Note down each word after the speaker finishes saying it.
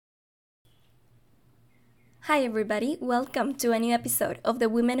Hi, everybody. Welcome to a new episode of the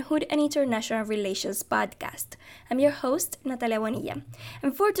Womenhood and International Relations podcast. I'm your host, Natalia Bonilla.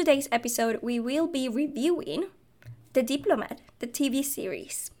 And for today's episode, we will be reviewing The Diplomat, the TV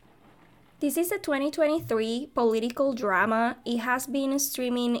series. This is a 2023 political drama. It has been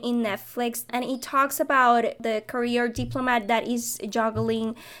streaming in Netflix, and it talks about the career diplomat that is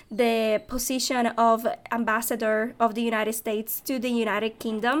juggling the position of ambassador of the United States to the United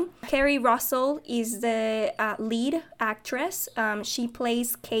Kingdom. Kerry Russell is the lead actress. She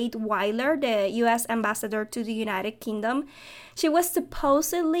plays Kate Weiler, the U.S. ambassador to the United Kingdom. She was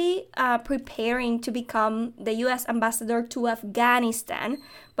supposedly preparing to become the U.S. ambassador to Afghanistan,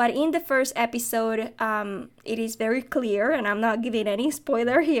 but in the first episode, it is very clear, and I'm not giving any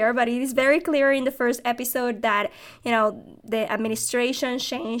spoiler here, but it is very clear in the first episode that, the administration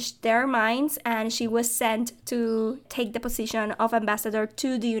changed their minds and she was sent to take the position of ambassador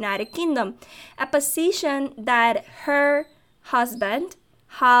to the United Kingdom, a position that her husband,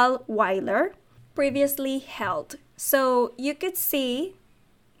 Hal Weiler, previously held. So you could see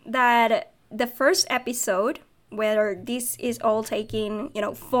that the first episode, where this is all taking,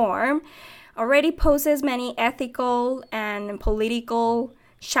 form, already poses many ethical and political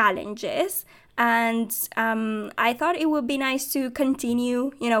challenges. And I thought it would be nice to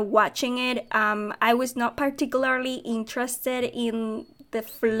continue, watching it. I was not particularly interested in the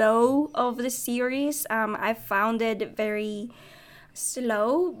flow of the series. I found it very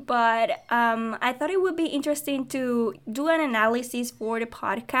slow, but I thought it would be interesting to do an analysis for the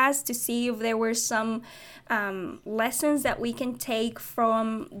podcast to see if there were some lessons that we can take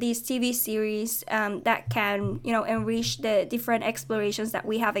from this TV series that can, enrich the different explorations that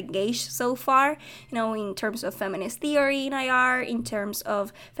we have engaged so far, in terms of feminist theory in IR, in terms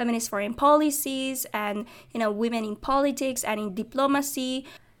of feminist foreign policies, and, women in politics and in diplomacy.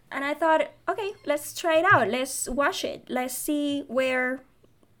 And I thought, okay, let's try it out. Let's watch it. Let's see where,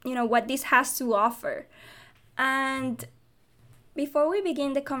 what this has to offer. And before we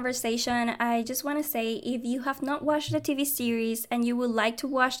begin the conversation, I just want to say, if you have not watched the TV series and you would like to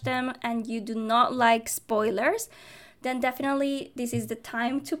watch them and you do not like spoilers, then definitely this is the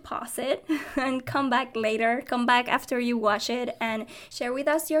time to pause it and come back later. Come back after you watch it and share with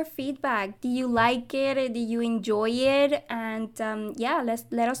us your feedback. Do you like it? Do you enjoy it? And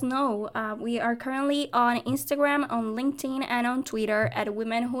let us know. We are currently on Instagram, on LinkedIn, and on Twitter at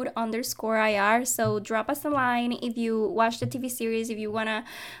womenhood_IR. So drop us a line if you watch the TV series, if you want to,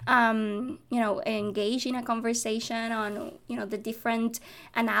 engage in a conversation on, the different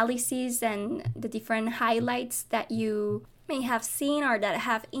analyses and the different highlights that you may have seen or that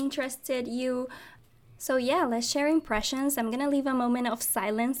have interested you. So let's share impressions. I'm gonna leave a moment of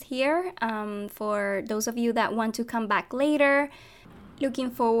silence here for those of you that want to come back later. Looking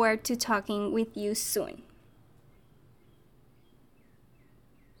forward to talking with you soon.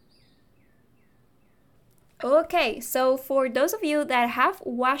 Okay, so for those of you that have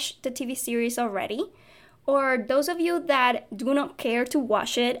watched the TV series already, or those of you that do not care to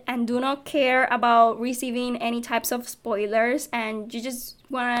watch it and do not care about receiving any types of spoilers and you just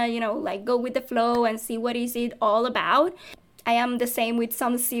wanna, go with the flow and see what is it all about. I am the same with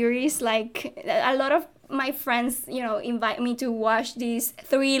some series. Like, a lot of my friends, invite me to watch this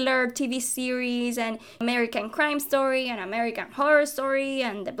thriller TV series and American Crime Story and American Horror Story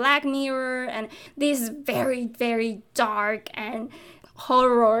and The Black Mirror and this very, very dark and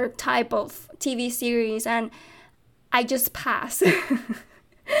horror type of TV series, and I just pass.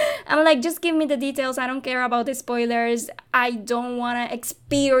 I'm like, just give me the details. I don't care about the spoilers. I don't want to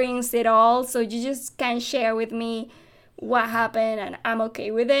experience it all, so you just can share with me what happened and I'm okay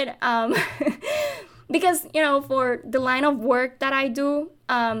with it. Because, for the line of work that I do,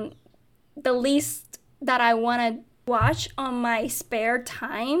 the least that I want to watch on my spare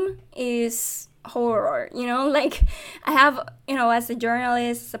time is horror. Like, I have, as a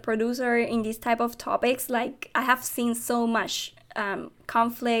journalist, a producer in these type of topics, like, I have seen so much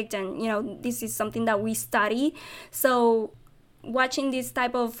conflict, and this is something that we study. So watching this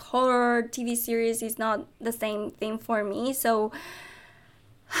type of horror TV series is not the same thing for me. So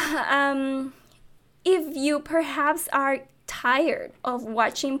if you perhaps are tired of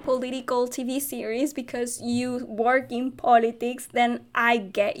watching political TV series because you work in politics, then I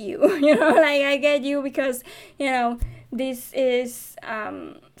get you. I get you, because this is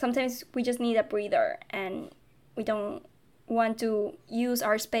sometimes we just need a breather and we don't want to use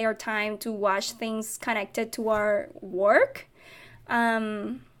our spare time to watch things connected to our work.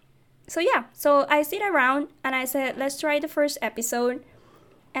 So I sit around and I said, let's try the first episode.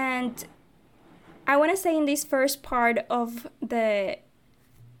 And I want to say in this first part of the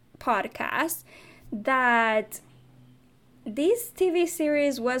podcast that this TV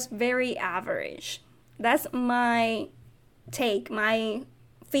series was very average. That's my take, my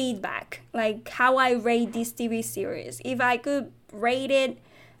feedback, like how I rate this TV series. If I could rate it,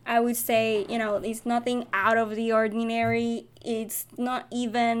 I would say, it's nothing out of the ordinary. It's not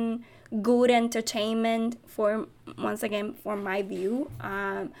even good entertainment once again, for my view.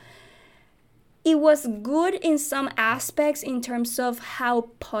 It was good in some aspects in terms of how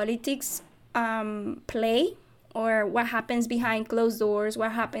politics play, or what happens behind closed doors,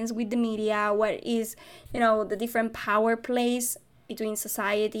 what happens with the media, what is, the different power plays between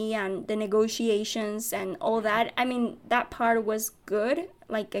society and the negotiations and all that. I mean, that part was good,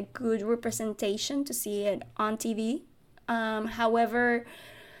 like a good representation to see it on TV. However,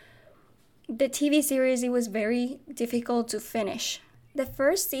 the TV series, it was very difficult to finish. The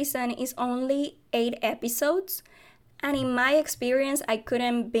first season is only 8 episodes, and in my experience, I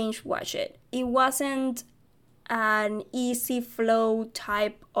couldn't binge watch it. It wasn't an easy flow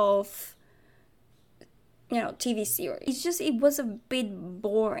type of TV series. It was a bit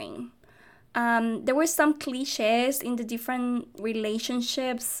boring. There were some cliches in the different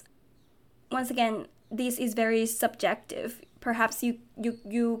relationships. Once again, this is very subjective. Perhaps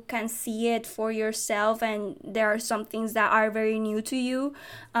you can see it for yourself, and there are some things that are very new to you.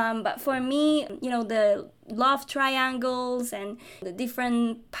 But for me, the love triangles and the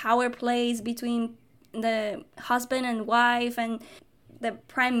different power plays between the husband and wife and the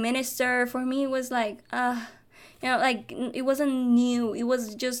prime minister, for me was like, like it wasn't new. It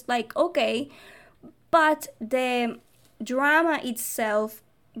was just like, okay. But the drama itself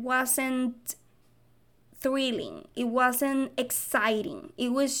wasn't thrilling. It wasn't exciting. It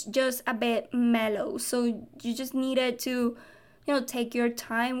was just a bit mellow. So you just needed to, take your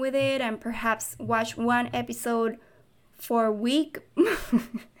time with it and perhaps watch one episode for a week.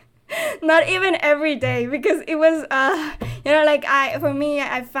 Not even every day, because it was, for me,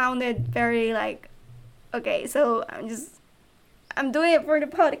 I found it very like, okay, so I'm doing it for the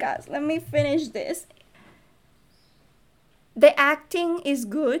podcast. Let me finish this. The acting is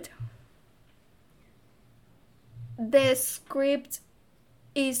good. The script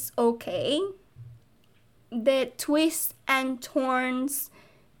is okay. The twists and turns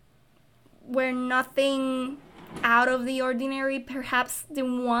were nothing out of the ordinary. Perhaps the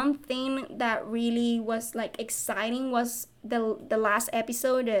one thing that really was like exciting was the last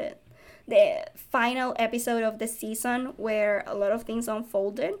episode, the final episode of the season, where a lot of things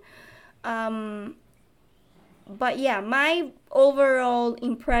unfolded. But yeah, my overall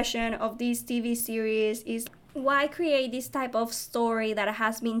impression of this TV series is, why create this type of story that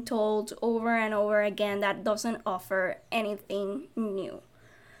has been told over and over again that doesn't offer anything new?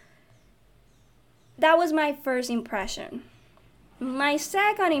 That was my first impression. My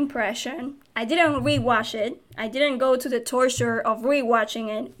second impression, I didn't rewatch it. I didn't go to the torture of rewatching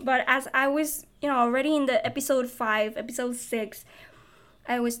it. But as I was, already in the episode 5, episode 6,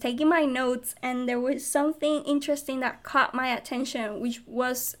 I was taking my notes, and there was something interesting that caught my attention, which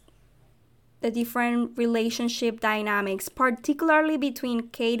was the different relationship dynamics, particularly between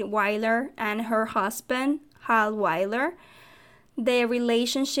Kate Weiler and her husband, Hal Weiler. The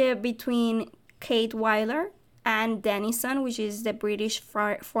relationship between Kate Weiler and Denison, which is the British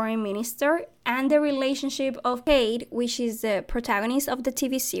foreign minister, and the relationship of Kate, which is the protagonist of the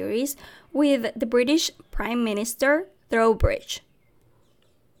TV series, with the British Prime Minister, Trowbridge.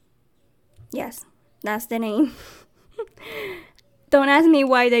 Yes, that's the name. Don't ask me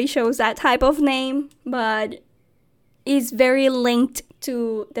why they chose that type of name, but it's very linked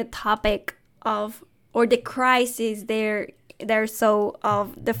to the topic of, or the crisis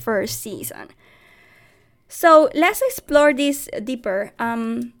of the first season. So let's explore this deeper.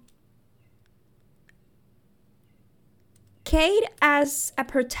 Kate, as a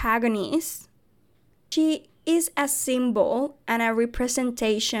protagonist, she is a symbol and a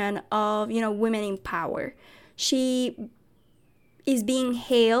representation of, women in power. She is being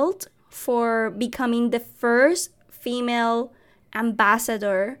hailed for becoming the first female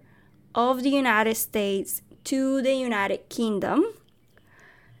ambassador of the United States to the United Kingdom.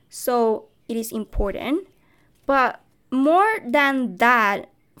 So it is important. But more than that,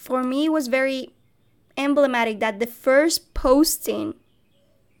 for me, it was very emblematic that the first posting,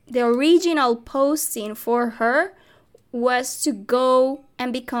 the original posting for her, was to go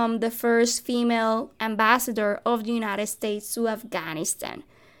and become the first female ambassador of the United States to Afghanistan.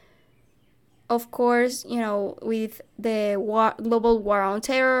 Of course, with the global war on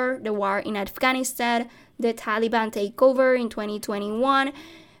terror, the war in Afghanistan, the Taliban takeover in 2021,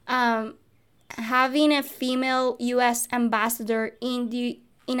 having a female U.S. ambassador in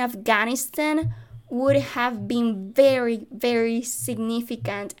Afghanistan would have been very, very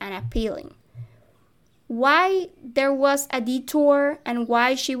significant and appealing. Why there was a detour and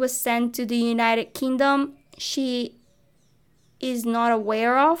why she was sent to the United Kingdom, she is not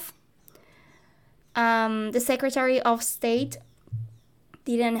aware of. The Secretary of State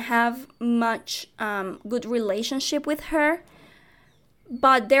didn't have much good relationship with her.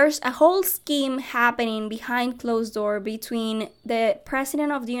 But there's a whole scheme happening behind closed door between the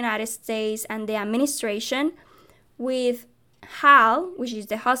President of the United States and the administration, with Hal, which is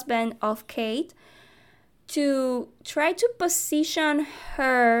the husband of Kate, to try to position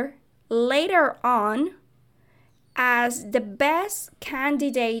her later on as the best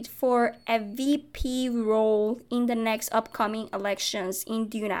candidate for a VP role in the next upcoming elections in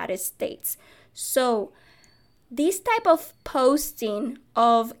the United States. So this type of posting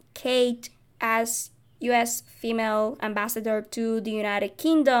of Kate as US female ambassador to the United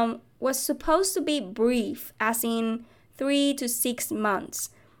Kingdom was supposed to be brief, as in 3 to 6 months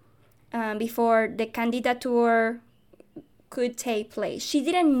before the candidature could take place. She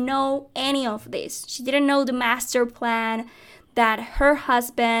didn't know any of this. She didn't know the master plan that her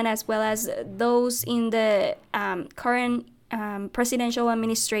husband, as well as those in the current presidential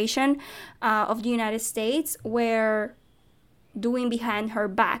administration of the United States, were doing behind her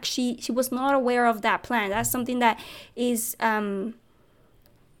back. She was not aware of that plan. That's something that is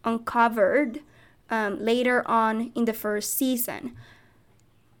uncovered later on in the first season.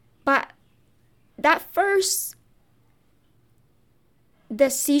 But that first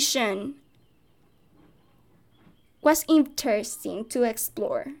decision was interesting to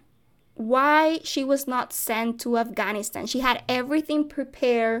explore. Why she was not sent to Afghanistan. She had everything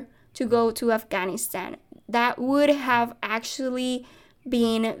prepared to go to Afghanistan. That would have actually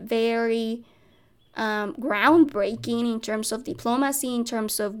been very groundbreaking in terms of diplomacy, in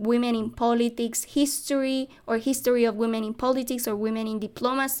terms of women in politics history, or history of women in politics or women in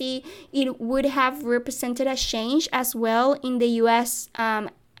diplomacy. It would have represented a change as well in the U.S.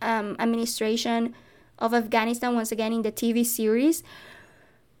 Administration of Afghanistan, once again in the TV series.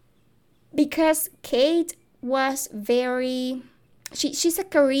 Because Kate was she's a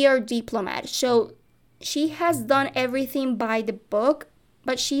career diplomat, so she has done everything by the book,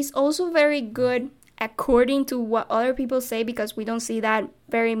 but she's also very good, according to what other people say, because we don't see that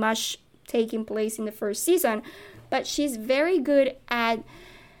very much taking place in the first season, but she's very good at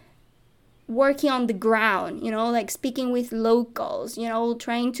working on the ground, like speaking with locals,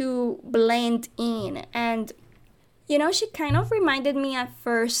 trying to blend in. And she kind of reminded me at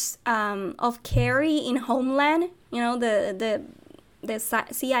first of Carrie in Homeland, the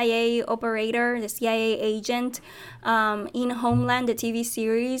CIA operator, the CIA agent in Homeland, the TV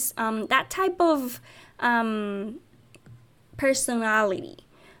series. That type of personality.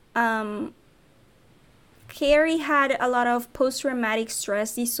 Carrie had a lot of post-traumatic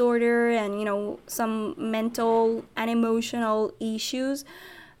stress disorder and, some mental and emotional issues.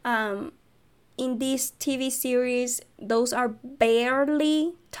 In this TV series, those are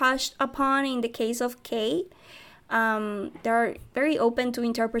barely touched upon in the case of Kate. They're very open to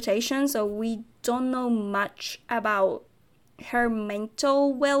interpretation, so we don't know much about her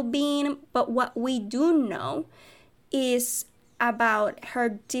mental well-being, but what we do know is about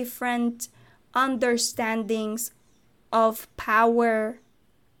her different understandings of power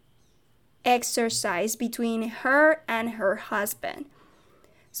exercise between her and her husband.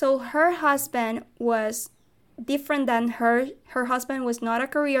 So her husband was different than her. Her husband was not a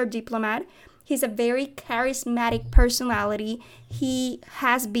career diplomat. He's a very charismatic personality. He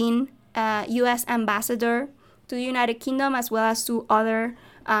has been a U.S. ambassador to the United Kingdom as well as to other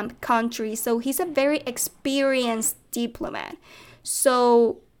countries. So he's a very experienced diplomat.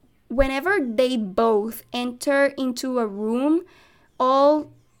 So whenever they both enter into a room,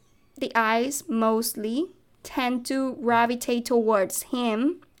 all the eyes mostly tend to gravitate towards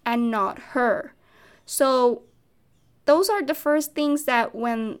him and not her. So those are the first things that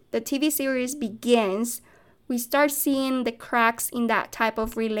when the TV series begins, we start seeing the cracks in that type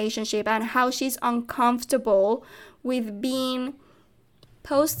of relationship and how she's uncomfortable with being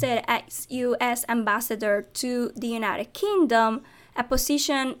posted as U.S. ambassador to the United Kingdom, a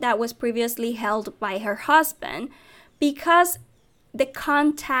position that was previously held by her husband, because the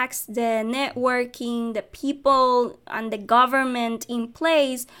contacts, the networking, the people, and the government in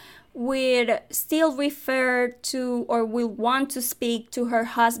place would still refer to or will want to speak to her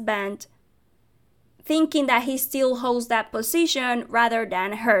husband, thinking that he still holds that position rather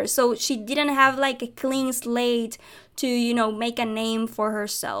than her. So she didn't have like a clean slate to, make a name for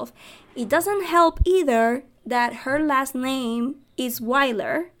herself. It doesn't help either that her last name is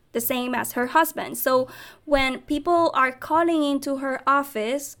Weiler, the same as her husband. So when people are calling into her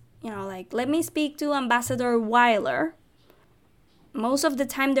office, like, let me speak to Ambassador Weiler, most of the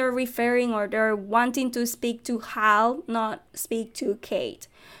time they're referring or they're wanting to speak to Hal, not speak to Kate.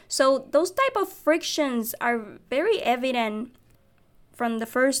 So those type of frictions are very evident from the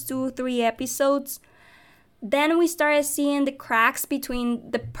first 2-3 episodes. Then we started seeing the cracks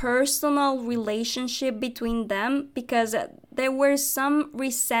between the personal relationship between them, because there were some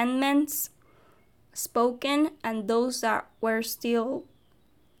resentments spoken, and those that were still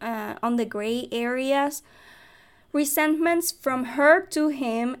on the gray areas. Resentments from her to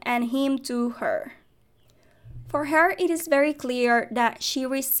him and him to her. For her, it is very clear that she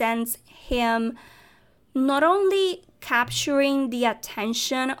resents him not only capturing the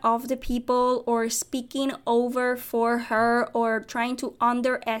attention of the people or speaking over for her or trying to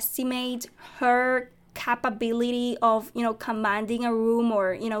underestimate her capability of, commanding a room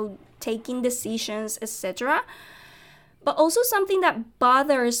or, taking decisions, etc. But also something that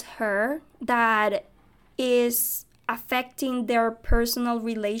bothers her, that is affecting their personal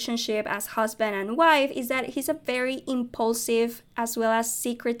relationship as husband and wife, is that he's a very impulsive as well as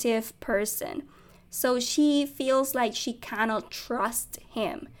secretive person. So she feels like she cannot trust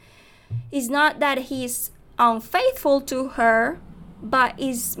him. It's not that he's unfaithful to her, but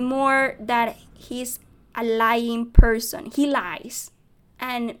it's more that he's a lying person. He lies.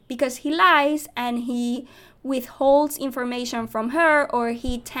 And because he lies and he withholds information from her, or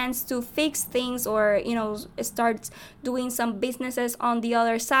he tends to fix things, or starts doing some businesses on the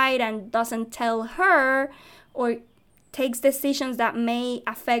other side and doesn't tell her, or takes decisions that may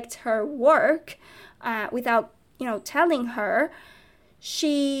affect her work without telling her,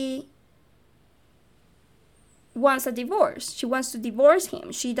 she wants a divorce. She wants to divorce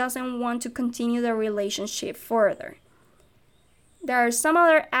him. She doesn't want to continue the relationship further. There are some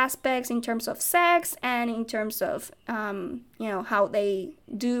other aspects in terms of sex and in terms of, how they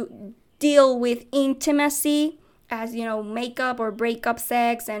do deal with intimacy, as, makeup or breakup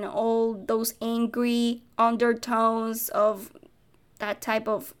sex and all those angry undertones of that type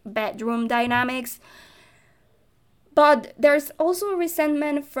of bedroom dynamics. But there's also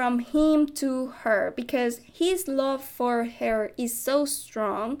resentment from him to her, because his love for her is so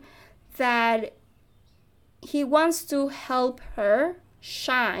strong that he wants to help her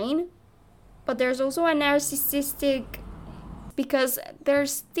shine, but there's also a narcissistic, because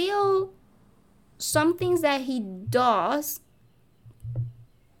there's still some things that he does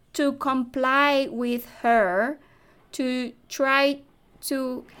to comply with her, to try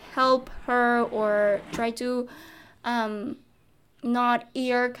to help her or try to not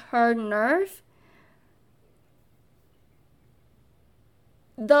irk her nerve.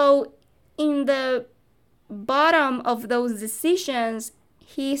 Though in the bottom of those decisions,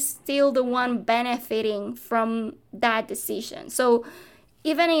 he's still the one benefiting from that decision. So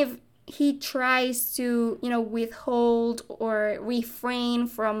even if he tries to, withhold or refrain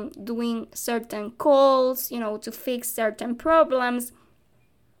from doing certain calls, to fix certain problems,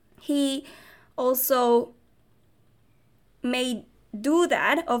 he also may do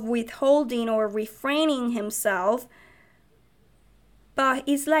that of withholding or refraining himself, but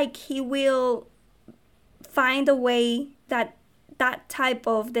it's like he will find a way that type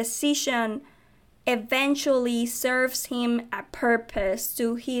of decision eventually serves him a purpose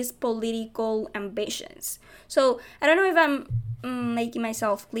to his political ambitions. So I don't know if I'm making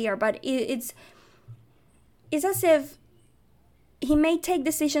myself clear, but it's as if he may take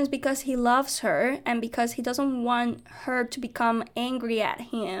decisions because he loves her and because he doesn't want her to become angry at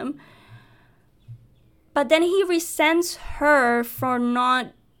him, but then he resents her for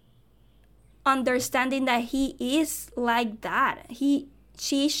not understanding that he is like that.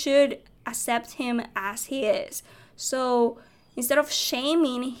 She should accept him as he is. So instead of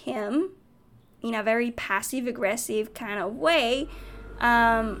shaming him in a very passive aggressive kind of way,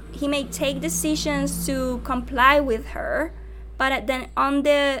 he may take decisions to comply with her, but then on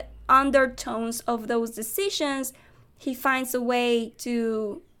the undertones of those decisions, he finds a way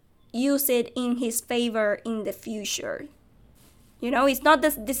to use it in his favor in the future. It's not the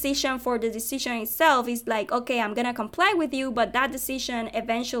decision for the decision itself. It's like, okay, I'm going to comply with you, but that decision,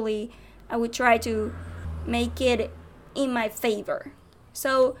 eventually, I would try to make it in my favor.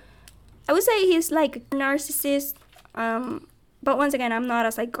 So I would say he's like a narcissist. But once again, I'm not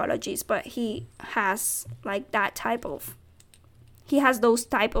a psychologist, but he has like that type of, he has those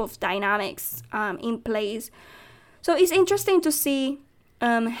type of dynamics in place. So it's interesting to see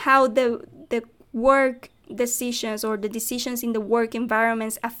how the work decisions or the decisions in the work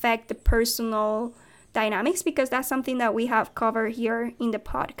environments affect the personal dynamics, because that's something that we have covered here in the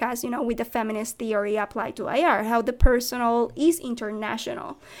podcast, with the feminist theory applied to IR, how the personal is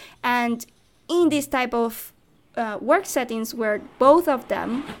international. And in this type of work settings where both of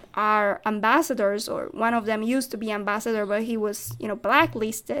them are ambassadors, or one of them used to be ambassador, but he was,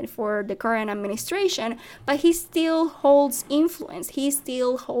 blacklisted for the current administration, but he still holds influence, he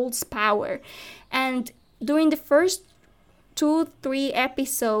still holds power. And during the first 2-3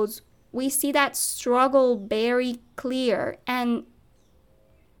 episodes, we see that struggle very clear. And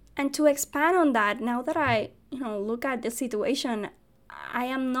to expand on that, now that I, look at the situation, I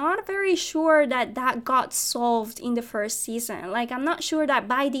am not very sure that got solved in the first season. Like, I'm not sure that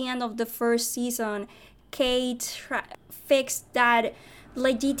by the end of the first season, Kate fixed that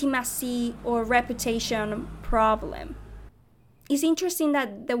legitimacy or reputation problem. It's interesting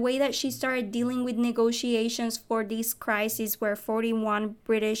that the way that she started dealing with negotiations for this crisis, where 41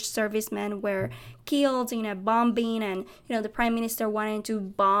 British servicemen were killed in a bombing, and the prime minister wanted to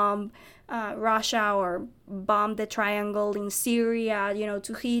bomb Russia or bomb the triangle in Syria,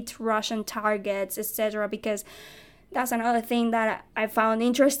 to hit Russian targets, etc. Because that's another thing that I found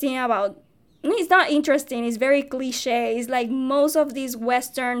interesting about. It's not interesting, it's very cliche. It's like most of these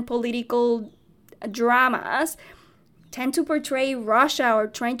Western political dramas tend to portray Russia, or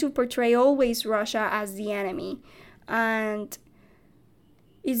trying to portray always Russia as the enemy. And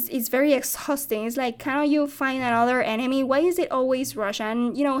it's very exhausting. It's like, cannot you find another enemy? Why is it always Russia?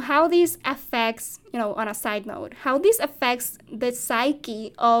 And, how this affects, on a side note, how this affects the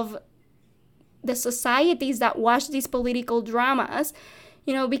psyche of the societies that watch these political dramas,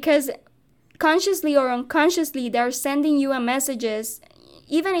 because consciously or unconsciously, they're sending you a messages,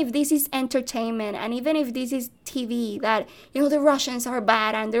 even if this is entertainment and even if this is TV, that, the Russians are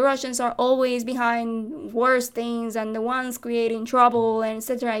bad and the Russians are always behind worse things and the ones creating trouble and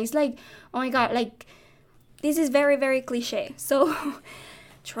etc. It's like, oh my God, like, this is very, very cliche. So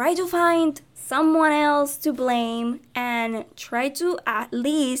try to find someone else to blame, and try to at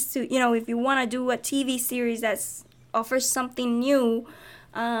least, if you want to do a TV series that offers something new,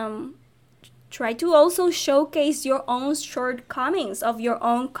 try to also showcase your own shortcomings of your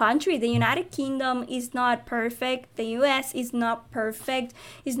own country. The United Kingdom is not perfect. The US is not perfect.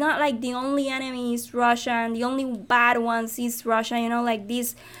 It's not like the only enemy is Russia and the only bad ones is Russia. Like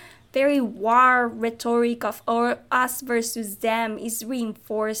this very war rhetoric of us versus them is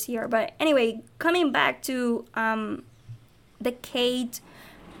reinforced here. But anyway, coming back to the Kate,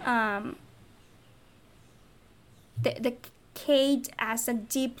 the Kate as a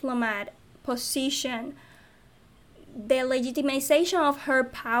diplomat position, the legitimization of her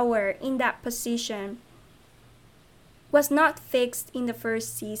power in that position was not fixed in the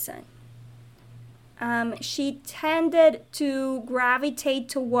first season. She tended to gravitate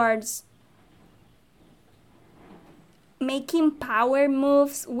towards making power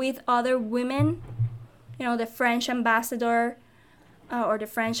moves with other women. The French ambassador or the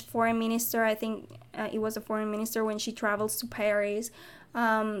French foreign minister, I think it was a foreign minister when she travels to Paris.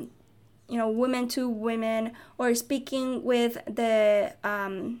 Women to women, or speaking with the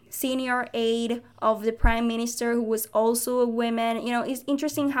senior aide of the prime minister, who was also a woman. It's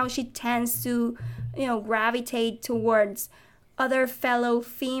interesting how she tends to, gravitate towards other fellow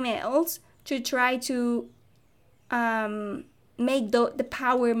females to try to make the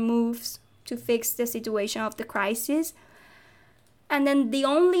power moves to fix the situation of the crisis. And then the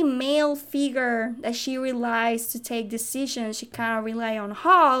only male figure that she relies to take decisions, she cannot rely on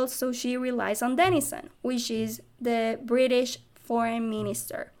Hall, so she relies on Denison, which is the British foreign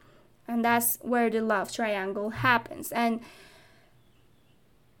minister. And that's where the love triangle happens. And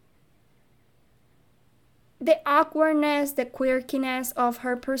the awkwardness, the quirkiness of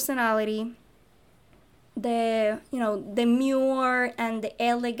her personality, the demure and the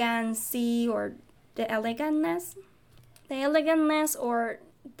elegancy, or the elegantness or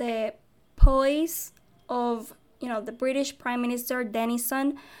the poise of the British Prime Minister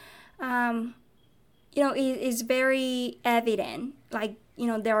Denison, is very evident. Like,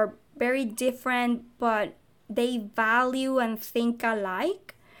 they are very different, but they value and think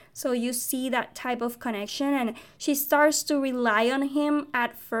alike. So you see that type of connection, and she starts to rely on him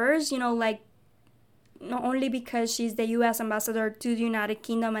at first, not only because she's the US ambassador to the United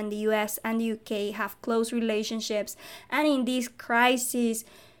Kingdom, and the US and the UK have close relationships. And in this crisis,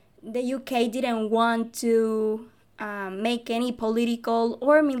 the UK didn't want to make any political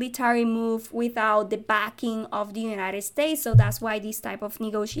or military move without the backing of the United States. So that's why these type of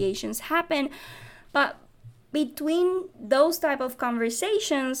negotiations happen. But between those type of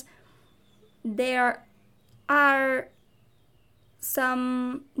conversations, there are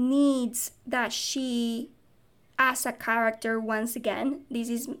some needs that she, as a character, once again, this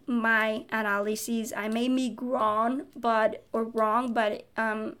is my analysis, I may be wrong, but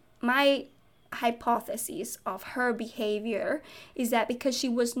my hypothesis of her behavior is that because she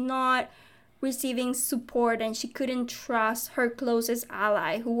was not receiving support and she couldn't trust her closest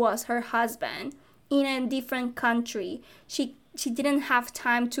ally, who was her husband, in a different country, she didn't have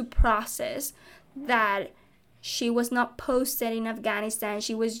time to process that she was not posted in Afghanistan.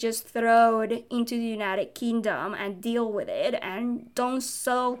 She was just thrown into the United Kingdom and deal with it and don't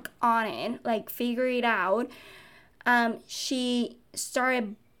sulk on it, like figure it out. She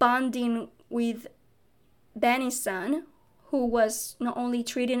started bonding with Denison, who was not only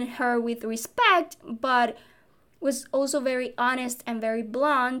treating her with respect, but was also very honest and very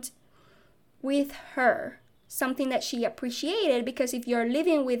blunt with her. Something that she appreciated, because if you're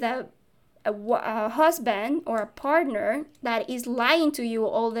living with a husband or a partner that is lying to you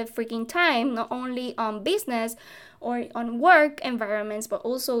all the freaking time, not only on business or on work environments, but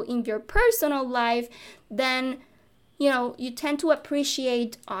also in your personal life, then, you tend to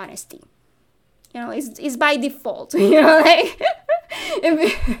appreciate honesty. It's by default, like,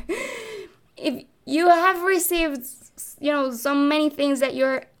 if you have received, so many things that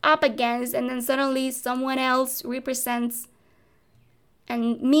you're up against, and then suddenly someone else represents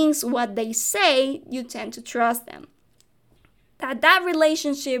and means what they say, you tend to trust them. That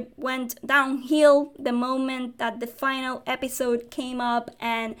relationship went downhill the moment that the final episode came up,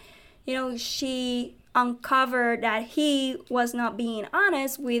 and she uncovered that he was not being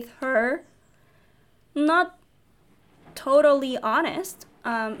honest with her. Not totally honest.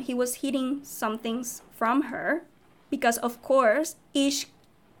 He was hiding some things from her, because of course each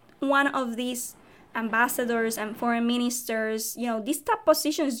one of these ambassadors and foreign ministers, these top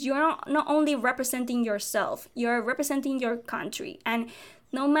positions, you're not only representing yourself, you're representing your country. And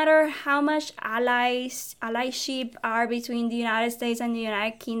no matter how much allyship are between the United States and the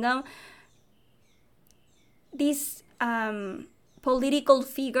United Kingdom, these political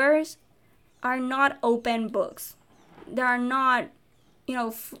figures are not open books. They are not,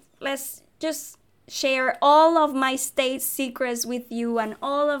 let's just share all of my state secrets with you and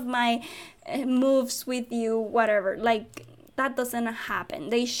all of my moves with you, whatever. Like, that doesn't happen.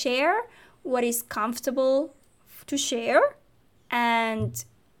 They share what is comfortable to share, and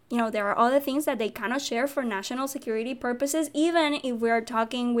there are other things that they cannot share for national security purposes, even if we are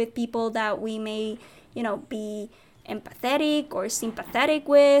talking with people that we may be empathetic or sympathetic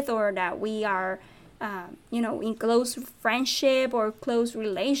with, or that we are in close friendship or close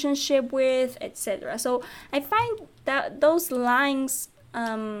relationship with, etc. So I find that those lines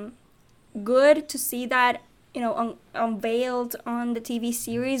good to see that unveiled on the TV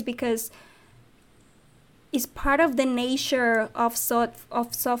series, because it's part of the nature of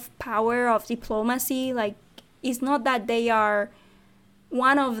soft power, of diplomacy. Like, it's not that they are,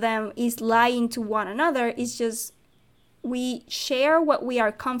 one of them is lying to one another. It's just we share what we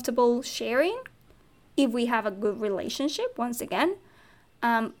are comfortable sharing if we have a good relationship, once again.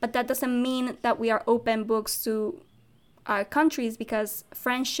 But that doesn't mean that we are open books to our countries, because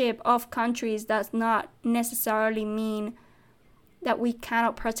friendship of countries does not necessarily mean that we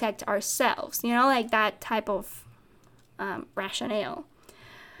cannot protect ourselves, like that type of rationale.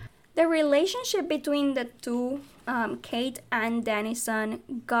 The relationship between the two, Kate and Denison,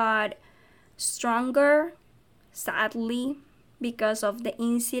 got stronger, sadly, because of the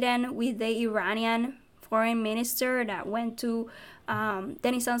incident with the Iranian foreign minister that went to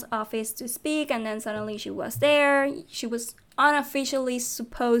Denison's office to speak, and then suddenly she was there. She was unofficially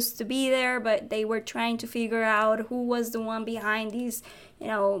supposed to be there, but they were trying to figure out who was the one behind this,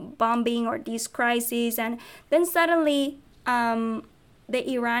 bombing or this crisis. And then suddenly the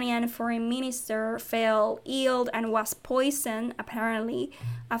Iranian foreign minister fell ill and was poisoned, apparently,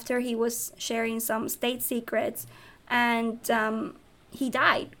 after he was sharing some state secrets, and he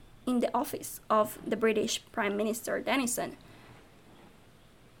died in the office of the British Prime Minister Denison.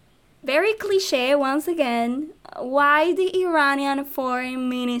 Very cliche, once again. Why the Iranian foreign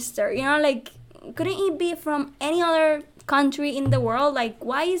minister? Couldn't it be from any other country in the world? Like,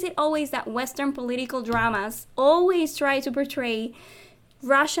 why is it always that Western political dramas always try to portray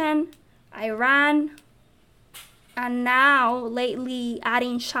Russian, Iran, and now lately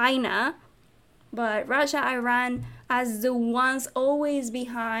adding China, but Russia, Iran as the ones always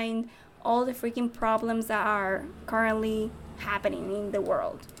behind all the freaking problems that are currently happening in the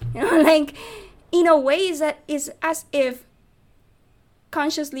world? In a way, it's as if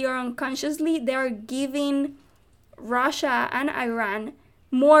consciously or unconsciously they're giving Russia and Iran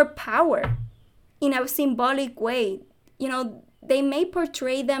more power in a symbolic way. they may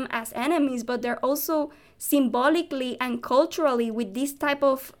portray them as enemies, but they're also symbolically and culturally with this type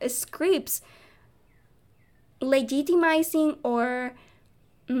of scripts legitimizing or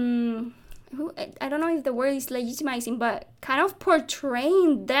I don't know if the word is legitimizing, but kind of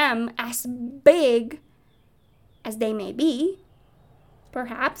portraying them as big as they may be,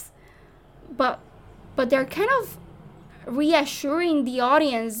 perhaps, but they're kind of reassuring the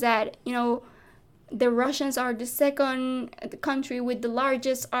audience that, you know, the Russians are the second country with the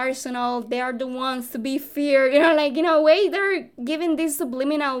largest arsenal. They are the ones to be feared. You know, like, in a way, they're giving these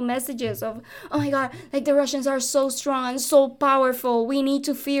subliminal messages of, oh my God, like the Russians are so strong and so powerful. We need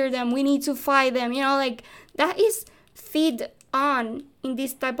to fear them. We need to fight them. You know, like that is feed on in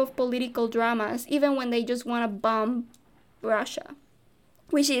this type of political dramas, even when they just want to bomb Russia,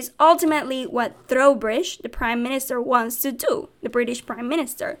 which is ultimately what Trowbridge, the prime minister, wants to do, the British prime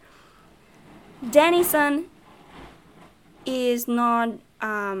minister. Denison is not,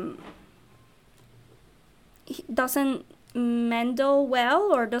 doesn't mingle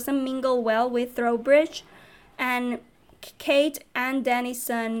well with Trowbridge, and Kate and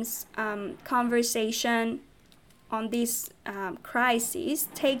Denison's conversation on this crisis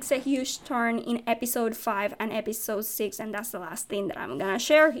takes a huge turn in episode 5 and episode 6, and that's the last thing that I'm gonna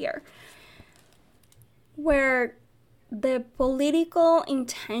share here, where the political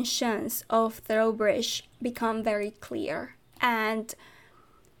intentions of Trowbridge become very clear, and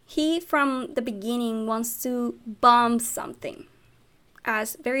he from the beginning wants to bomb something,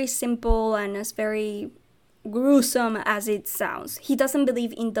 as very simple and as very gruesome as it sounds. He doesn't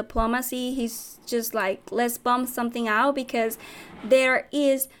believe in diplomacy. He's just like, let's bomb something out because there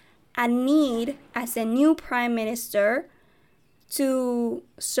is a need as a new prime minister to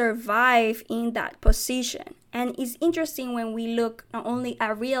survive in that position. And it's interesting when we look not only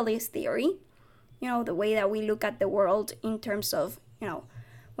at realist theory, you know, the way that we look at the world in terms of, you know,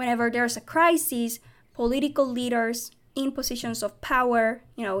 whenever there's a crisis, political leaders in positions of power,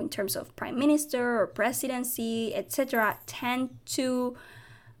 you know, in terms of prime minister or presidency, etc., tend to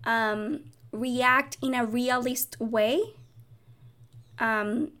react in a realist way.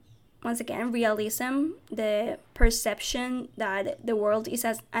 Once again, realism, the perception that the world is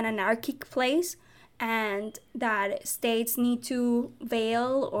as an anarchic place and that states need to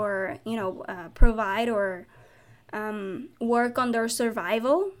veil or, you know, provide or work on their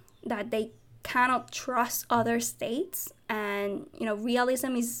survival, that they cannot trust other states. And, you know,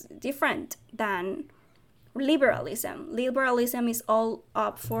 realism is different than liberalism. Liberalism is all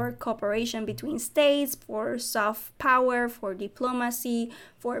up for cooperation between states, for soft power, for diplomacy,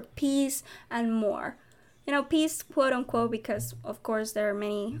 for peace, and more. You know, peace, quote unquote, because of course there are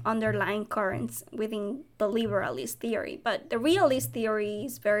many underlying currents within the liberalist theory. But the realist theory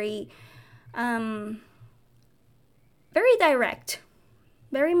is very direct,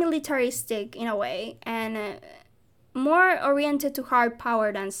 very militaristic in a way, and more oriented to hard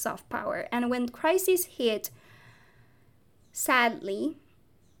power than soft power. And when crisis hit, sadly,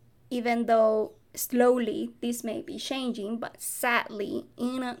 even though slowly this may be changing, but sadly,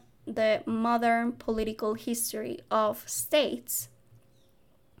 in the modern political history of states,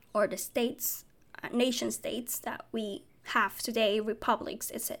 or the states, nation states that we have today, republics,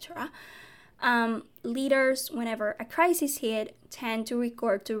 etc., leaders, whenever a crisis hit, tend to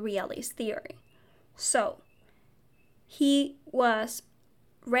resort to realist theory. So he was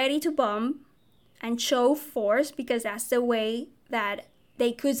ready to bomb and show force because that's the way that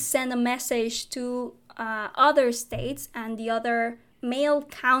they could send a message to other states and the other male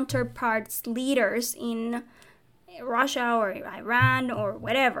counterparts leaders in Russia or Iran or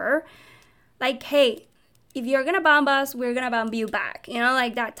whatever, like, hey, if you're gonna bomb us, we're gonna bomb you back, you know,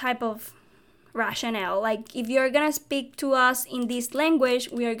 like that type of rationale. Like, if you're gonna speak to us in this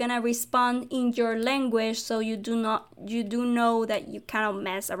language, we are gonna respond in your language, so you do know that you cannot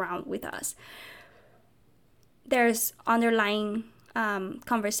mess around with us. There's underlying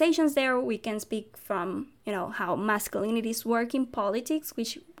conversations there. We can speak from, you know, how masculinities work in politics,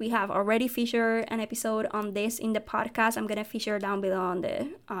 which we have already featured an episode on this in the podcast. I'm gonna feature down below on the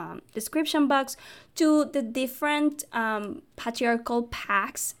description box, to the different patriarchal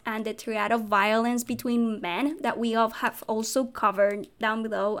pacts and the triad of violence between men that we all have also covered down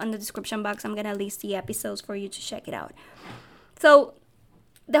below on the description box. I'm gonna list the episodes for you to check it out. So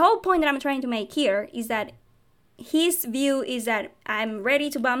the whole point that I'm trying to make here is that his view is that I'm ready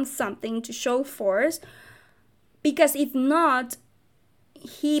to bomb something to show force, because if not,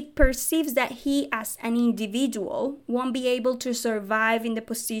 he perceives that he as an individual won't be able to survive in the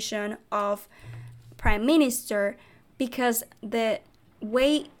position of prime minister, because the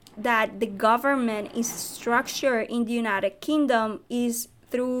way that the government is structured in the United Kingdom is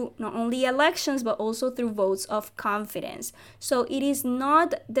through not only elections but also through votes of confidence. So it is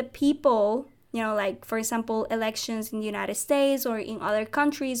not the people, like for example elections in the United States or in other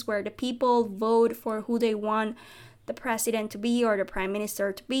countries where the people vote for who they want the president to be or the prime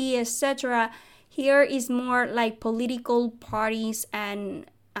minister to be, etc. Here is more like political parties and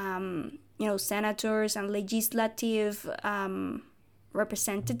senators and legislative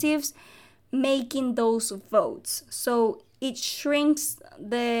representatives making those votes. So it shrinks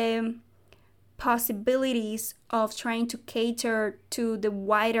the possibilities of trying to cater to the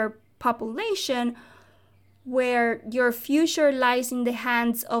wider population, where your future lies in the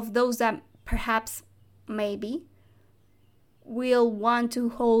hands of those that perhaps maybe will want to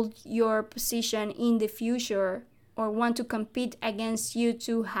hold your position in the future or want to compete against you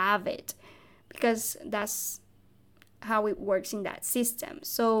to have it, because that's how it works in that system.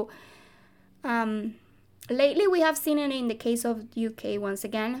 So lately we have seen it in the case of the UK once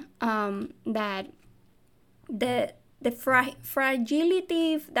again, that the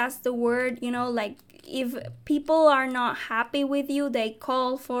fragility, if that's the word, like if people are not happy with you, they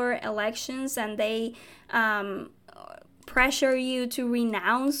call for elections and they pressure you to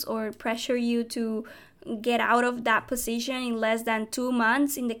renounce or pressure you to get out of that position in less than 2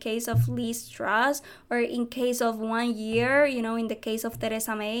 months in the case of Liz Truss, or in case of 1 year, in the case of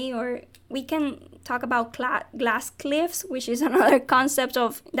Theresa May. Or we can talk about glass cliffs, which is another concept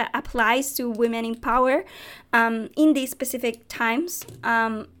that applies to women in power in these specific times.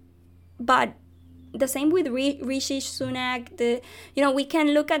 But the same with Rishi Sunak. We can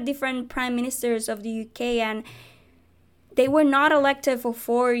look at different prime ministers of the UK, and they were not elected for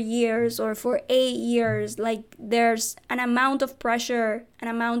 4 years or for 8 years. Like, there's an amount of pressure, an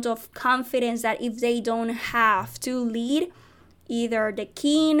amount of confidence that if they don't have to lead, either the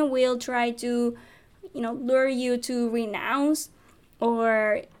king will try to, lure you to renounce,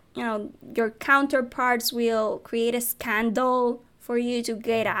 or, your counterparts will create a scandal for you to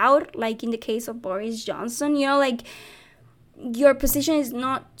get out, like in the case of Boris Johnson. Like, your position is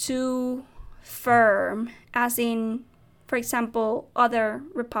not too firm as in, for example, other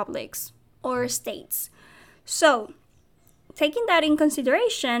republics or states. So, taking that in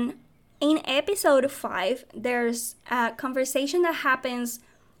consideration, in episode 5, there's a conversation that happens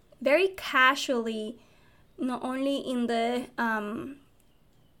very casually, not only in the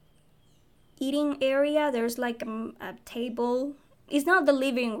eating area. There's like a table. It's not the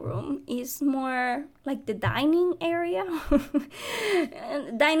living room, it's more like the dining area.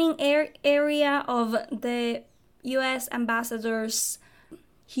 Area of the US ambassador's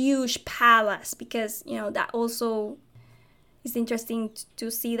huge palace, because that also is interesting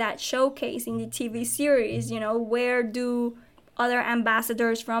to see that showcase in the TV series. Where do other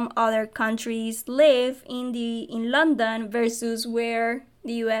ambassadors from other countries live in London versus where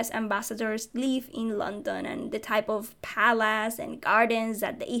the US ambassadors live in London, and the type of palace and gardens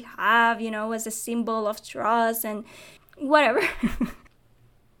that they have, as a symbol of trust and whatever.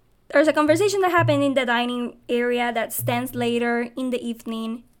 There's a conversation that happened in the dining area that stands later in the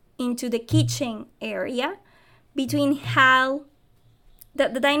evening into the kitchen area between Hal. The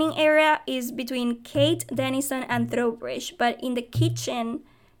dining area is between Kate, Denison, and Trowbridge, but in the kitchen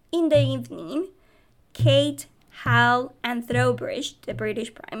in the evening, Kate, Hal, and Trowbridge, the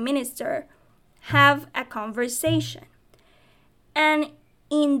British Prime Minister, have a conversation. And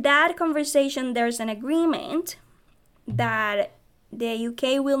in that conversation, there's an agreement that the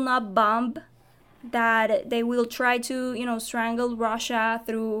UK will not bomb, that they will try to, strangle Russia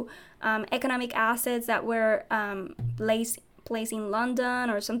through economic assets that were placed in London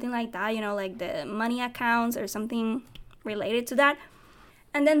or something like that, like the money accounts or something related to that.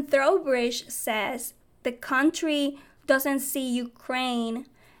 And then Trowbridge says the country doesn't see Ukraine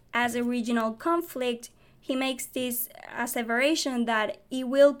as a regional conflict. He makes this asseveration that it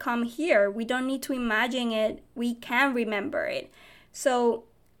will come here. We don't need to imagine it. We can remember it. So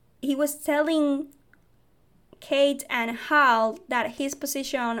he was telling Kate and Hal that his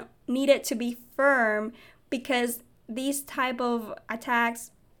position needed to be firm, because these type of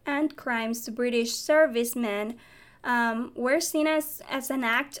attacks and crimes to British servicemen were seen as an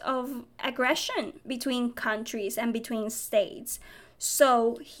act of aggression between countries and between states.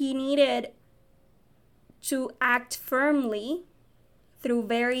 So he needed to act firmly through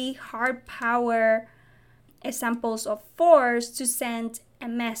very hard power examples of force to send a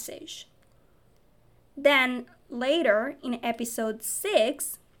message. Then later in episode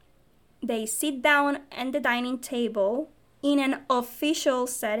 6, they sit down at the dining table in an official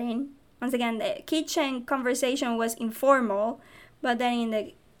setting. Once again, the kitchen conversation was informal, but then in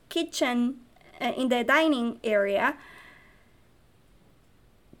the kitchen, in the dining area,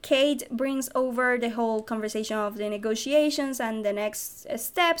 Kate brings over the whole conversation of the negotiations and the next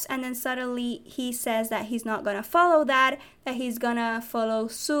steps, and then suddenly he says that he's not gonna follow that he's gonna follow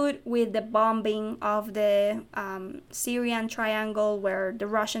suit with the bombing of the Syrian triangle where the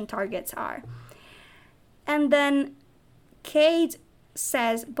Russian targets are. And then Kate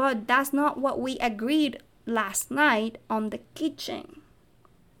says, but that's not what we agreed last night in the kitchen.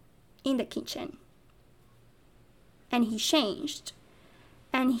 And he changed.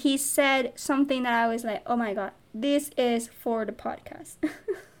 And he said something that I was like, oh my God, this is for the podcast.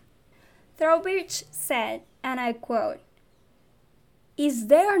 Throwbridge said, and I quote, "Is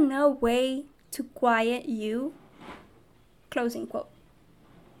there no way to quiet you?" Closing quote.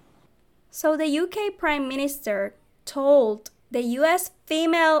 So the UK Prime Minister told the US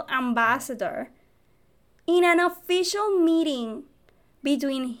female ambassador in an official meeting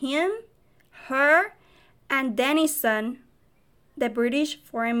between him, her, and Denison, the British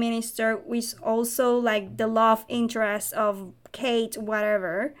foreign minister, which also like the love interest of Kate,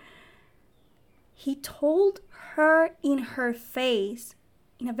 whatever. He told her in her face,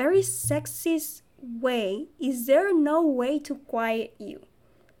 in a very sexist way, "Is there no way to quiet you?"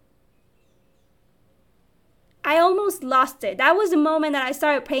 I almost lost it. That was the moment that I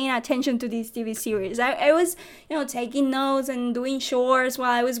started paying attention to this TV series. I was, taking notes and doing chores while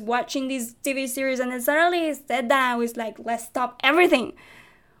I was watching this TV series, and then suddenly he said that. I was like, let's stop everything.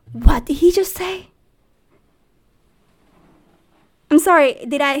 What did he just say? I'm sorry,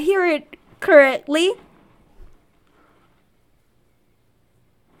 did I hear it correctly?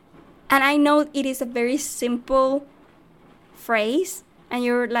 And I know it is a very simple phrase, and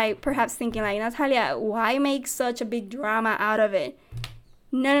you're like perhaps thinking like, Natalia, why make such a big drama out of it?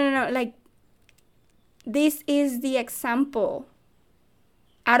 No. Like, this is the example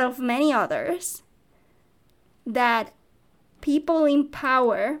out of many others that people in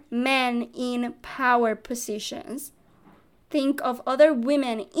power, men in power positions, think of other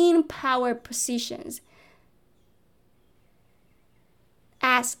women in power positions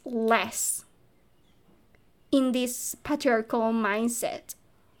as less in this patriarchal mindset.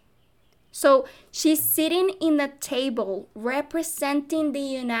 So she's sitting in the table representing the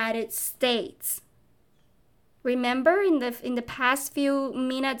United States. Remember in the past few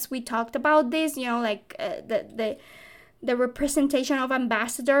minutes we talked about this, the representation of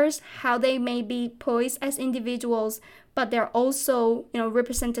ambassadors, how they may be poised as individuals, but they're also,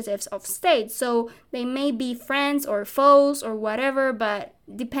 representatives of states. So they may be friends or foes or whatever, but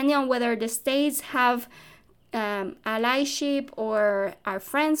depending on whether the states have allyship or are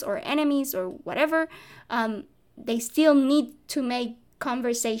friends or enemies or whatever, they still need to make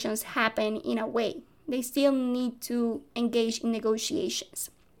conversations happen in a way. They still need to engage in negotiations.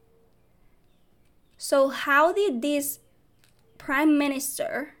 So how did this prime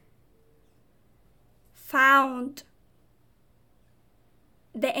minister found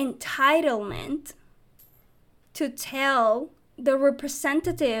the entitlement to tell the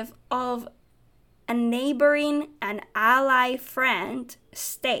representative of a neighboring and ally friend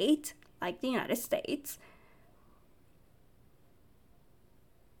state, like the United States,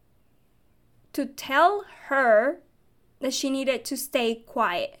 to tell her that she needed to stay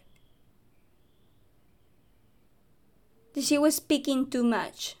quiet? That she was speaking too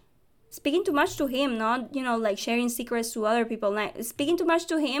much. Speaking too much to him, not, like sharing secrets to other people. Like, speaking too much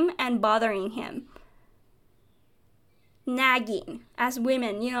to him and bothering him. Nagging. As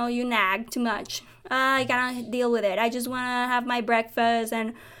women, you nag too much. I cannot deal with it. I just want to have my breakfast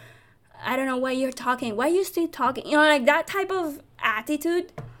and I don't know why you're talking. Why are you still talking? Like that type of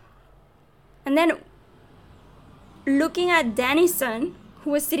attitude. And then looking at Denison,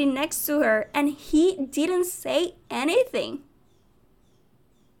 who was sitting next to her, and he didn't say anything.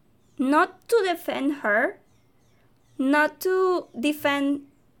 Not to defend her, not to defend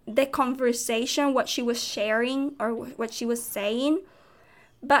the conversation, what she was sharing or what she was saying,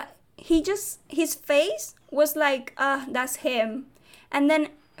 but his face was like, that's him. And then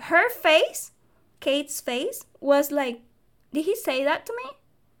her face, Kate's face, was like, did he say that to me?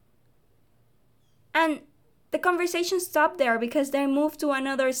 And the conversation stopped there because they moved to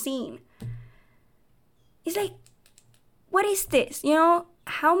another scene. It's like, what is this?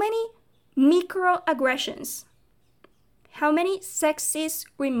 How many microaggressions, how many sexist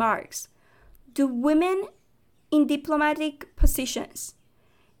remarks do women in diplomatic positions,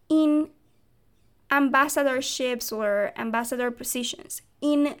 in ambassadorships or ambassador positions,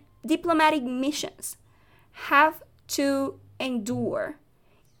 in diplomatic missions have to endure,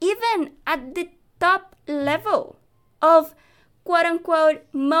 even at the top level of quote-unquote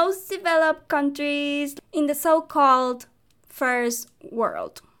most developed countries in the so-called first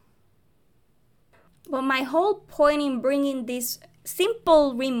world. But my whole point in bringing this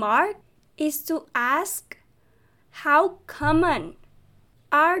simple remark is to ask, how common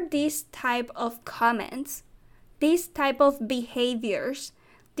are these type of comments, these type of behaviors,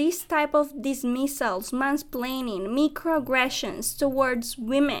 these type of dismissals, mansplaining, microaggressions towards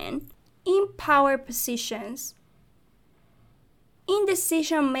women in power positions, in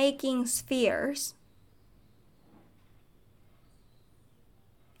decision-making spheres?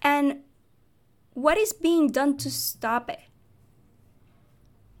 And what is being done to stop it?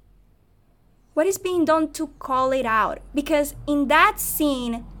 What is being done to call it out? Because in that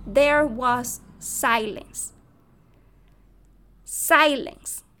scene, there was silence.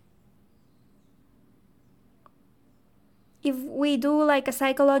 Silence. If we do like a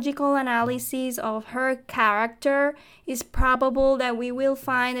psychological analysis of her character, it's probable that we will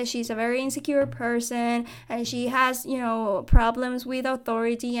find that she's a very insecure person and she has, problems with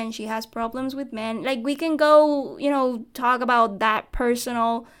authority and she has problems with men. Like, we can go, talk about that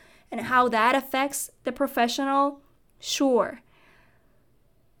personal and how that affects the professional. Sure.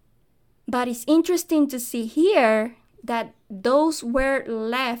 But it's interesting to see here that those were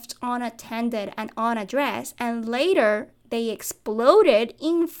left unattended and unaddressed, and later they exploded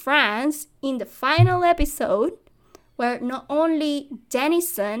in France in the final episode, where not only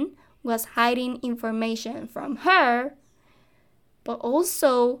Denison was hiding information from her, but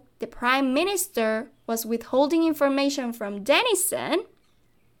also the Prime Minister was withholding information from Denison.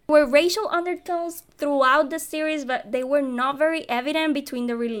 There were racial undertones throughout the series, but they were not very evident between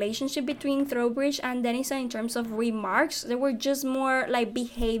the relationship between Throwbridge and Denison in terms of remarks. They were just more like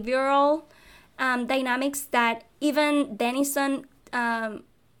behavioral dynamics that even Denison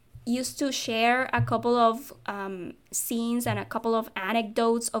used to share a couple of scenes and a couple of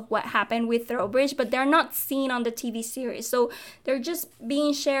anecdotes of what happened with Throwbridge, but they're not seen on the TV series. So they're just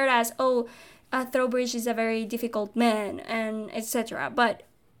being shared as, Throwbridge is a very difficult man, and etc. But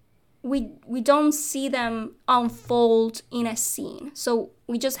we don't see them unfold in a scene. So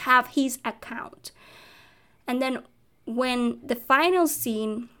we just have his account. And then when the final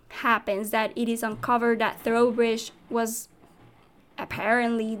scene happens, that it is uncovered that Throwbridge was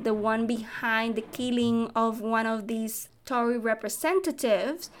apparently the one behind the killing of one of these Tory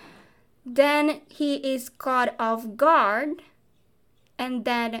representatives, then he is caught off guard, and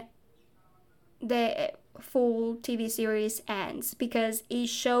then the full TV series ends, because it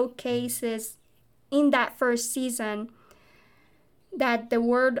showcases in that first season that the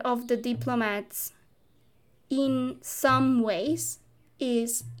word of the diplomats in some ways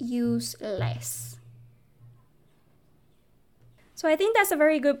is useless. So I think that's a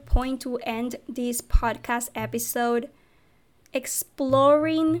very good point to end this podcast episode,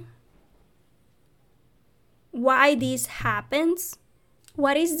 exploring why this happens.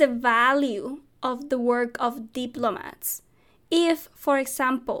 What is the value of the work of diplomats? If, for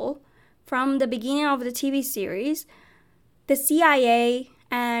example, from the beginning of the TV series, the CIA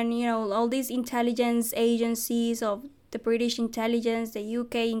and, all these intelligence agencies of the British intelligence, the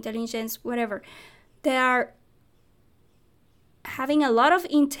UK intelligence, whatever, they are having a lot of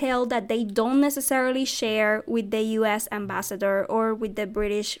intel that they don't necessarily share with the US ambassador or with the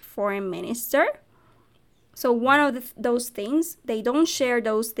British foreign minister. So one of those things, they don't share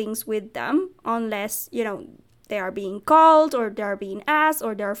those things with them unless, they are being called or they are being asked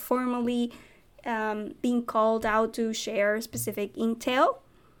or they're formally being called out to share specific intel.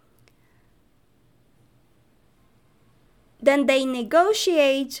 Then they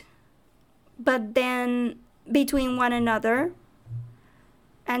negotiate, but then between one another,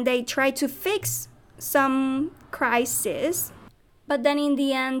 and they try to fix some crisis, but then in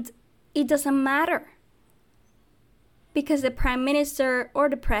the end, it doesn't matter. Because the Prime Minister or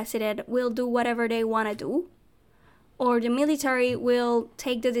the President will do whatever they want to do, or the military will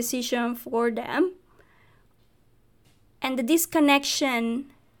take the decision for them. And the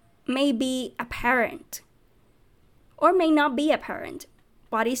disconnection may be apparent, or may not be apparent,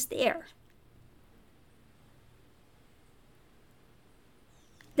 but it's there.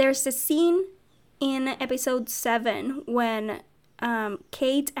 There's a scene in episode 7 when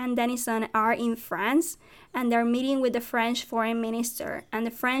Kate and Denison are in France and they're meeting with the French foreign minister. And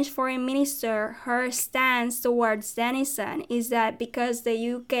the French foreign minister, her stance towards Denison is that because the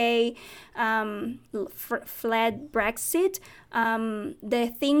UK fled Brexit,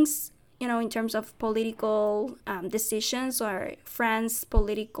 the things in terms of political decisions or France's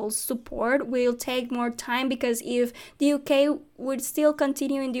political support will take more time, because if the UK would still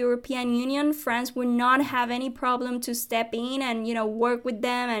continue in the European Union, France would not have any problem to step in and, work with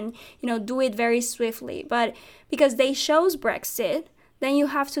them and, do it very swiftly. But because they chose Brexit, then you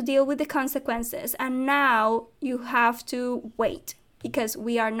have to deal with the consequences. And now you have to wait, because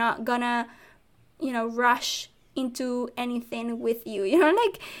we are not gonna, rush into anything with you.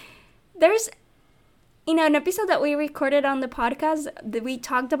 There's, in an episode that we recorded on the podcast, that we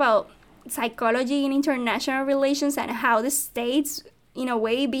talked about psychology in international relations and how the states, in a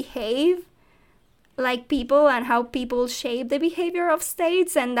way, behave like people and how people shape the behavior of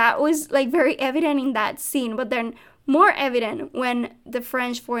states. And that was very evident in that scene. But then more evident when the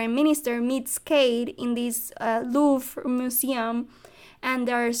French foreign minister meets Kate in this Louvre museum, and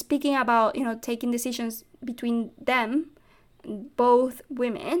they're speaking about, taking decisions between them, both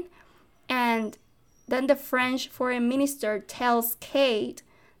women. And then the French foreign minister tells Kate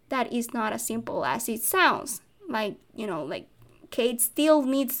that it's not as simple as it sounds. Kate still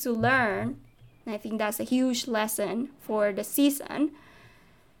needs to learn, and I think that's a huge lesson for the season,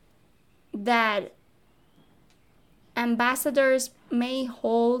 that ambassadors may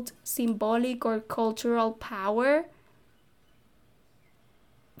hold symbolic or cultural power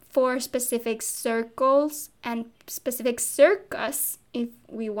for specific circles and specific circus, if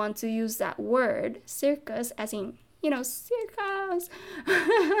we want to use that word, circus as in, circus,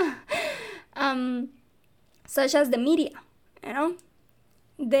 such as the media,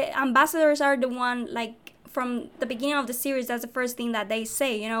 The ambassadors are the one, from the beginning of the series, that's the first thing that they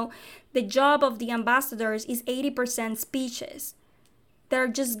say, the job of the ambassadors is 80% speeches. They're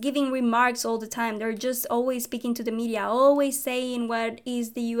just giving remarks all the time. They're just always speaking to the media, always saying what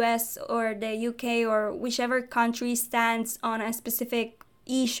is the US or the UK or whichever country stands on a specific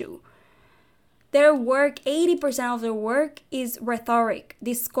issue. Their work, 80% of their work is rhetoric,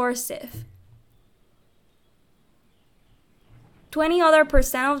 discursive. 20 other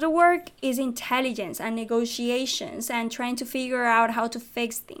percent of the work is intelligence and negotiations and trying to figure out how to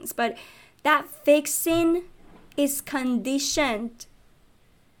fix things. But that fixing is conditioned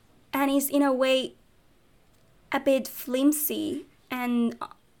and is in a way a bit flimsy. And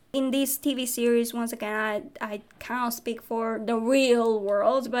in this TV series, once again, I cannot speak for the real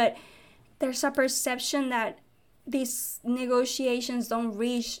world, but there's a perception that these negotiations don't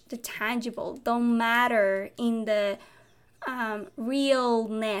reach the tangible, don't matter in the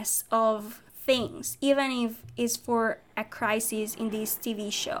realness of things, even if it's for a crisis in this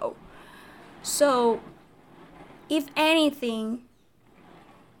TV show. So, if anything,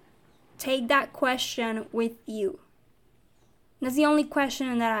 take that question with you. That's the only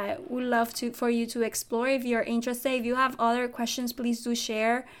question that I would love for you to explore. If you're interested, if you have other questions, please do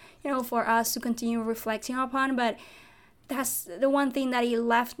share, for us to continue reflecting upon. But that's the one thing that it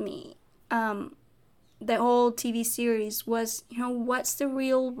left me. The whole TV series was, what's the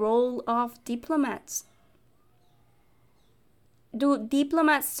real role of diplomats? Do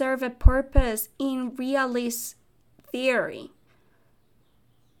diplomats serve a purpose in realist theory?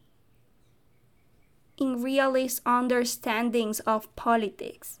 In realist understandings of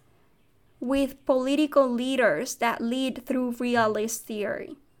politics? With political leaders that lead through realist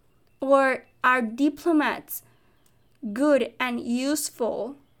theory? Or are diplomats good and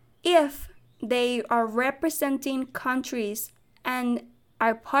useful if they are representing countries and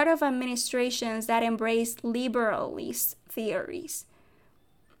are part of administrations that embrace liberalist theories?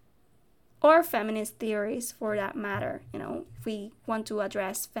 Or feminist theories, for that matter, if we want to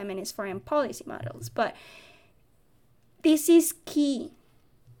address feminist foreign policy models. But this is key.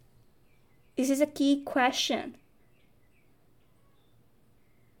 This is a key question.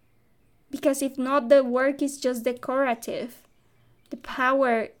 Because if not, the work is just decorative. The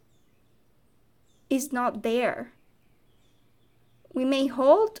power is not there. We may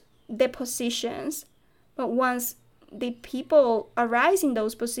hold the positions, but once the people arise in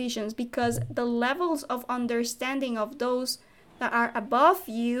those positions, because the levels of understanding of those that are above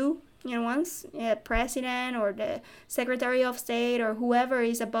you, once a president or the secretary of state or whoever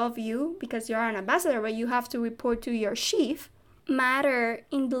is above you, because you're an ambassador, but you have to report to your chief, matter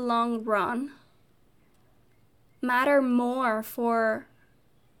in the long run, matter more for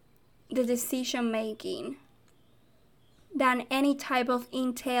the decision making than any type of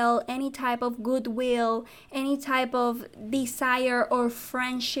intel, any type of goodwill, any type of desire or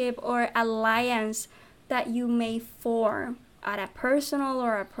friendship or alliance that you may form at a personal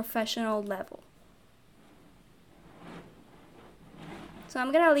or a professional level. So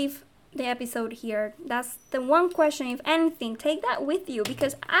I'm gonna leave the episode here. That's the one question. If anything, take that with you,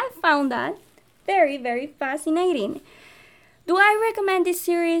 because I found that very, very fascinating. Do I recommend this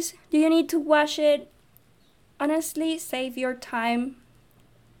series? Do you need to watch it? Honestly, save your time.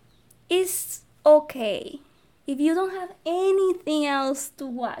 It's okay. If you don't have anything else to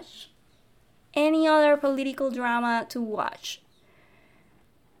watch, any other political drama to watch,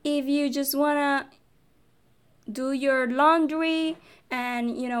 if you just wanna do your laundry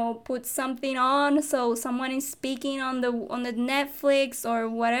and put something on so someone is speaking on the Netflix or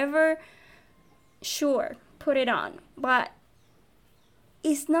whatever, sure, put it on. But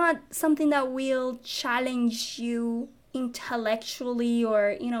it's not something that will challenge you intellectually,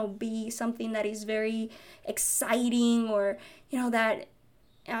 or be something that is very exciting, or that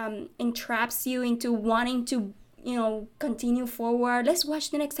entraps you into wanting to continue forward. Let's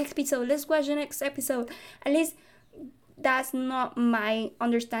watch the next episode. At least that's not my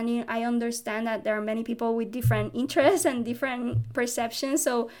understanding. I understand that there are many people with different interests and different perceptions,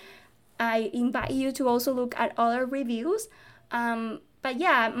 so I invite you to also look at other reviews. But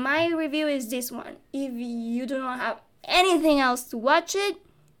yeah, my review is this one. If you do not have anything else to watch it,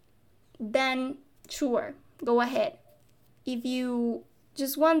 then sure, go ahead. If you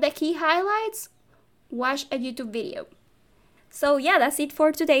just want the key highlights, watch a YouTube video. So yeah, that's it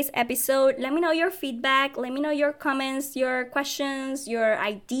for today's episode. Let me know your feedback. Let me know your comments, your questions, your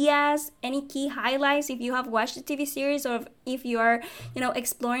ideas, any key highlights if you have watched the TV series, or if you are,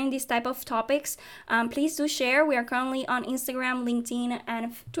 exploring these type of topics. Please do share. We are currently on Instagram, LinkedIn,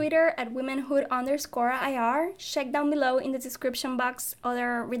 and Twitter at womenhood_IR. Check down below in the description box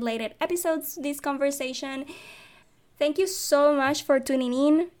other related episodes to this conversation. Thank you so much for tuning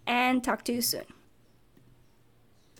in, and talk to you soon.